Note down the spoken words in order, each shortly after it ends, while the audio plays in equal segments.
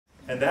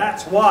And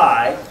that's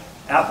why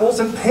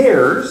apples and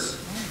pears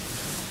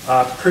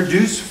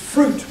produce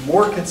fruit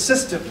more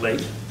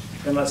consistently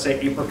than, let's say,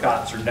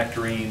 apricots or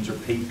nectarines or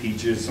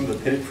peaches, some of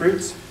the pitted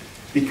fruits.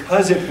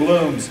 Because it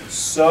blooms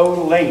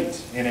so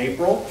late in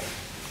April,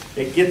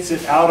 it gets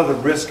it out of the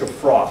risk of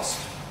frost.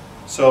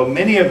 So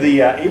many of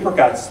the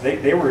apricots,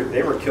 they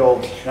were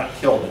killed, not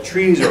killed, the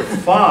trees are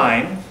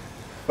fine,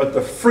 but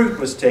the fruit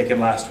was taken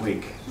last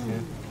week.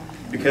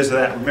 Because of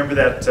that, remember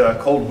that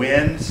cold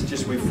wind?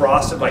 Just we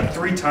frosted like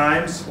 3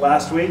 times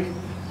last week.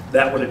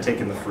 That would have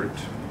taken the fruit.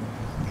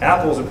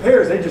 Apples and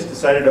pears, they just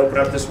decided to open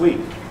up this week.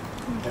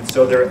 And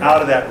so they're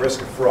out of that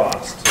risk of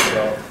frost.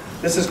 So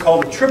this is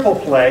called a triple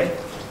play.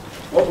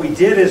 What we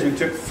did is we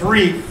took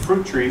 3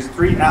 fruit trees,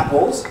 3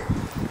 apples.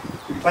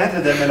 We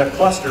planted them in a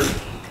cluster.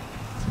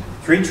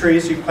 3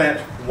 trees, you plant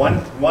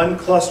one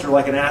cluster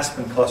like an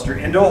aspen cluster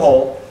into a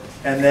hole.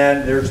 And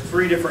then there's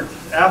 3 different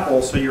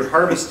apples, so you're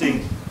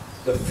harvesting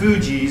the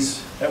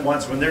Fujis at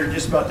once. When they're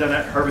just about done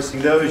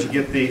harvesting those, you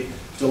get the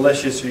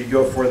delicious, or you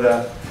go for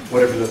the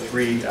whatever the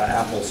 3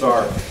 apples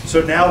are.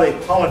 So now they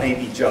pollinate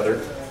each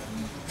other,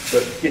 so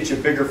it gets you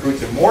bigger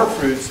fruits and more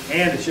fruits,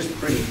 and it's just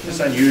pretty,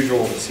 just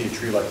unusual to see a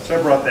tree like this. So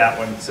I brought that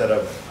one instead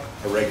of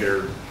a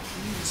regular,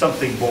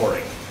 something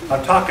boring.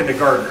 I'm talking to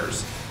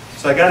gardeners.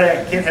 So I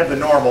can't have the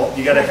normal,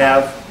 you gotta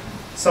have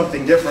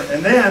something different.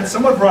 And then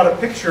someone brought a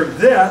picture of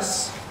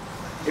this.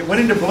 It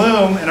went into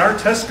bloom in our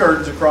test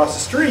gardens across the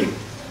street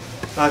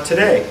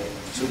today.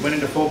 So it went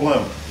into full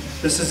bloom.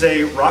 This is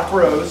a rock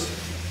rose.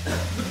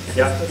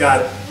 Yeah,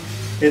 got it.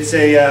 It's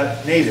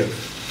a native,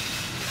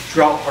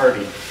 drought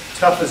hardy,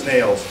 tough as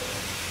nails.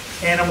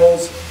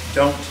 Animals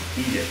don't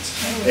eat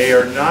it. They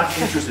are not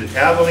interested.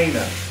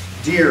 Javelina,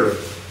 deer,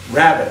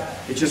 rabbit.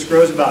 It just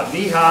grows about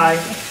knee high,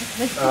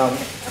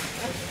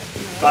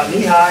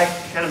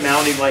 kind of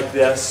mounding like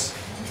this.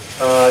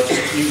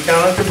 You can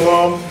count it to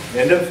bloom,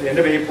 end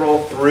of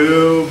April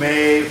through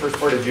May, first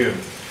part of June.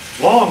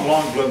 Long,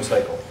 long bloom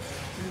cycle.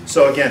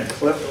 So again,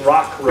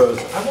 rock rose.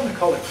 I want to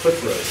call it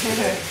cliff rose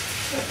today.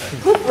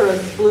 Cliff rose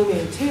is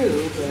blooming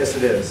too. Yes,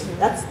 it is.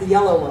 That's the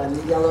yellow one,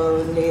 the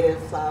yellow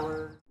native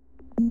flower.